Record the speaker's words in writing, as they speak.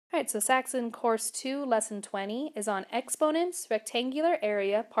Alright, so Saxon Course 2, Lesson 20 is on exponents, rectangular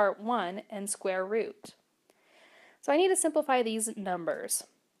area, part 1, and square root. So I need to simplify these numbers.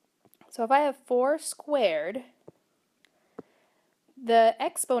 So if I have 4 squared, the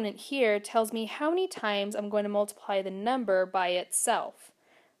exponent here tells me how many times I'm going to multiply the number by itself.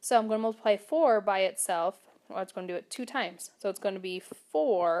 So I'm going to multiply 4 by itself. Well, it's going to do it 2 times. So it's going to be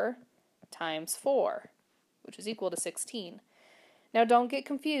 4 times 4, which is equal to 16. Now don't get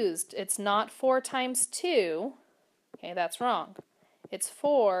confused. It's not 4 times 2. Okay, that's wrong. It's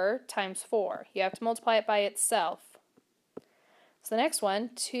 4 times 4. You have to multiply it by itself. So the next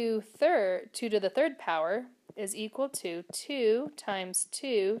one, 2 to the third power, is equal to 2 times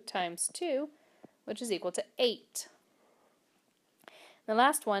 2 times 2, which is equal to 8. The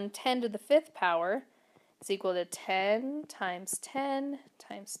last one, 10 to the fifth power, is equal to 10 times 10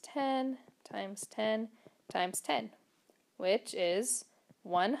 times 10 times 10 times 10. Which is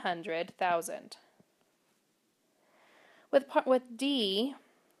 100,000. With D,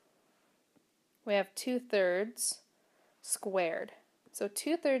 we have 2/3 squared. So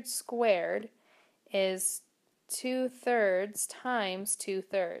 2/3 squared is 2/3 times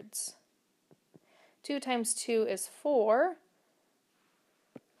 2/3. 2 times 2 is 4.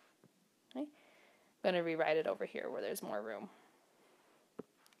 Okay. I'm going to rewrite it over here where there's more room.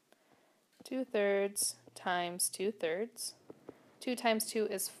 2/3 times 2/3. 2 times 2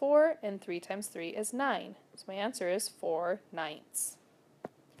 is 4, and 3 times 3 is 9. So my answer is 4/9.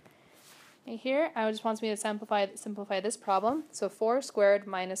 And here, I just wants me to simplify this problem. So 4 squared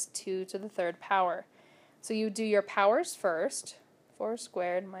minus 2 to the third power. So you do your powers first. 4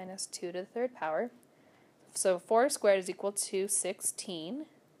 squared minus 2 to the third power. So 4 squared is equal to 16.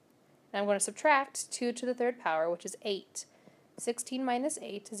 And I'm going to subtract 2 to the third power, which is 8. 16 minus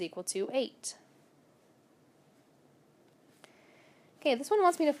 8 is equal to 8. Okay, this one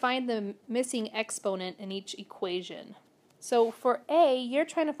wants me to find the missing exponent in each equation. So for A, you're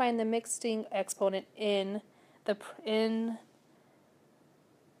trying to find the missing exponent of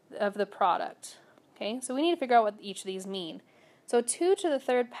the product. Okay, so we need to figure out what each of these mean. So 2 to the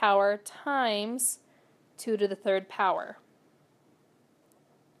third power times 2 to the third power.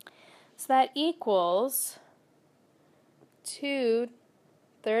 So that equals 2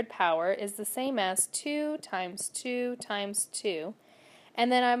 third power is the same as 2 times 2 times 2. And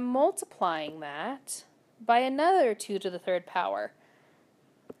then I'm multiplying that by another 2 to the third power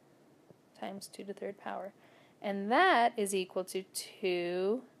times 2 to the third power. And that is equal to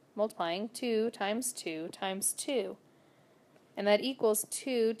 2, multiplying 2 times 2 times 2. And that equals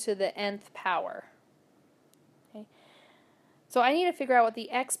 2 to the nth power. Okay. So I need to figure out what the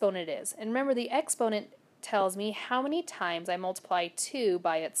exponent is. And remember, the exponent tells me how many times I multiply 2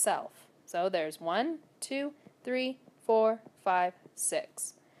 by itself. So there's 1, 2, 3, 4, 5,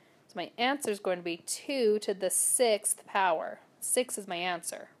 6. So my answer is going to be 2 to the 6th power. 6 is my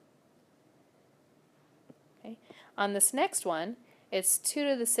answer. Okay. On this next one, it's 2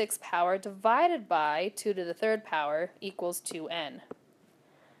 to the 6th power divided by 2 to the 3rd power equals 2n.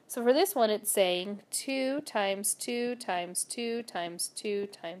 So for this one, it's saying 2 times 2 times 2 times 2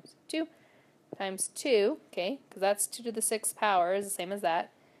 times 2 times 2, okay, because that's 2 to the 6th power is the same as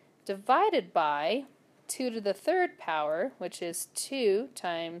that, divided by 2 to the 3rd power, which is 2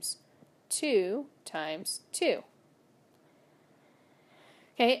 times 2 times 2.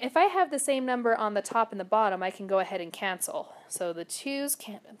 Okay, if I have the same number on the top and the bottom, I can go ahead and cancel. So the 2's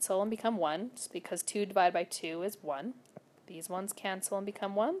cancel and become 1, just because 2 divided by 2 is 1. These ones cancel and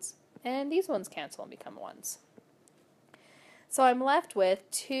become 1's, and these ones cancel and become 1's. So I'm left with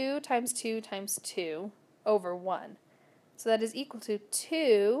 2 times 2 times 2 over 1. So that is equal to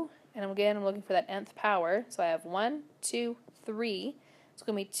 2, and again I'm looking for that nth power. So I have 1, 2, 3. It's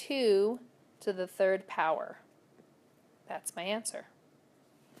going to be 2 to the 3rd power. That's my answer.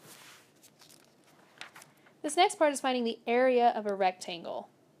 This next part is finding the area of a rectangle.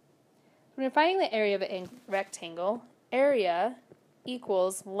 When we're finding the area of a rectangle, area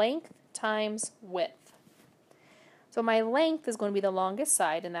equals length times width. So my length is going to be the longest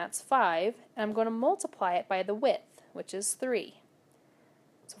side, and that's 5, and I'm going to multiply it by the width, which is 3.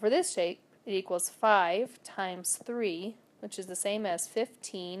 So for this shape, it equals 5 times 3, which is the same as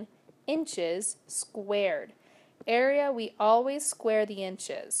 15 inches squared. Area, we always square the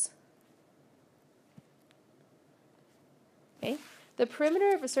inches. Okay. The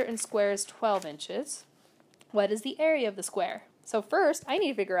perimeter of a certain square is 12 inches. What is the area of the square? So first, I need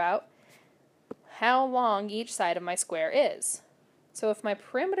to figure out how long each side of my square is. So if my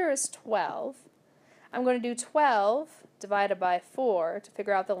perimeter is 12, I'm going to do 12 divided by 4 to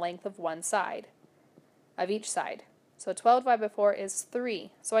figure out the length of one side, of each side. So 12 divided by 4 is 3.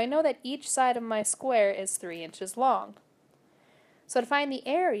 So I know that each side of my square is 3 inches long. So to find the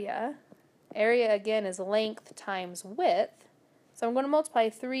area again is length times width. So I'm going to multiply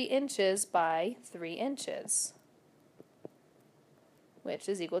 3 inches by 3 inches, which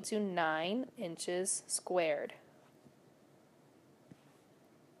is equal to 9 inches squared.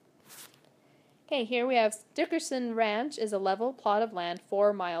 Okay, here we have Dickerson Ranch is a level plot of land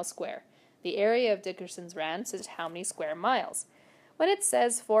 4 miles square. The area of Dickerson's Ranch is how many square miles? When it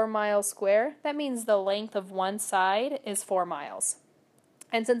says 4 miles square, that means the length of one side is 4 miles.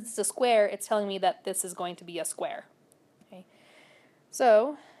 And since it's a square, it's telling me that this is going to be a square. Okay.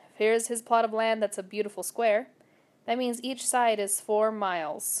 So, here's his plot of land that's a beautiful square. That means each side is 4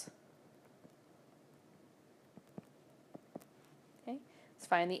 miles. Okay. Let's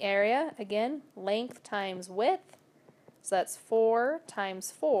find the area. Again, length times width. So that's 4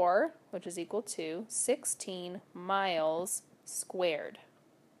 times 4, which is equal to 16 miles squared.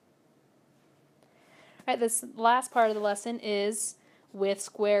 All right, this last part of the lesson is with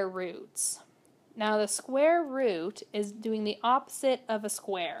square roots. Now the square root is doing the opposite of a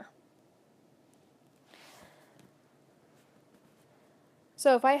square.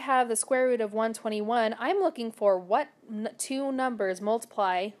 So if I have the square root of 121, I'm looking for what two numbers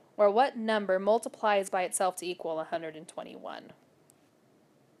multiply, or what number multiplies by itself to equal 121.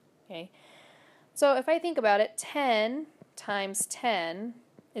 Okay, so if I think about it, 10 times 10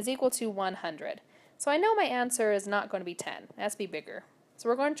 is equal to 100. So I know my answer is not going to be 10. It has to be bigger. So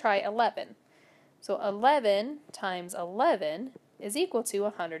we're going to try 11. So 11 times 11 is equal to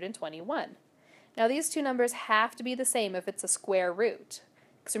 121. Now these two numbers have to be the same if it's a square root.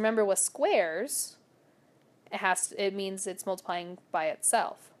 Because remember, with squares, it means it's multiplying by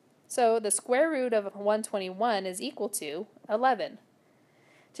itself. So the square root of 121 is equal to 11.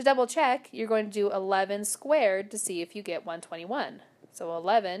 To double check, you're going to do 11 squared to see if you get 121. So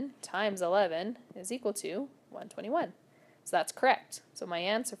 11 times 11 is equal to 121. So that's correct. So my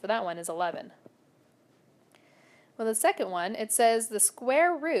answer for that one is 11. Well, the second one, it says the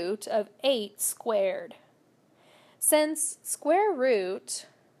square root of 8 squared. Since the square root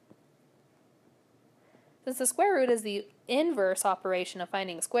is the inverse operation of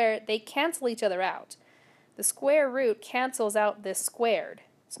finding a square, they cancel each other out. The square root cancels out this squared.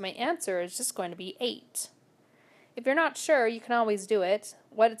 So my answer is just going to be 8. If you're not sure, you can always do it.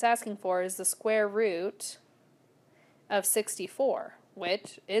 What it's asking for is the square root of 64,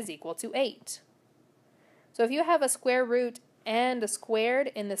 which is equal to 8. So if you have a square root and a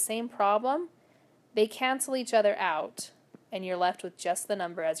squared in the same problem, they cancel each other out, and you're left with just the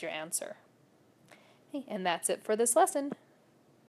number as your answer. Okay, and that's it for this lesson.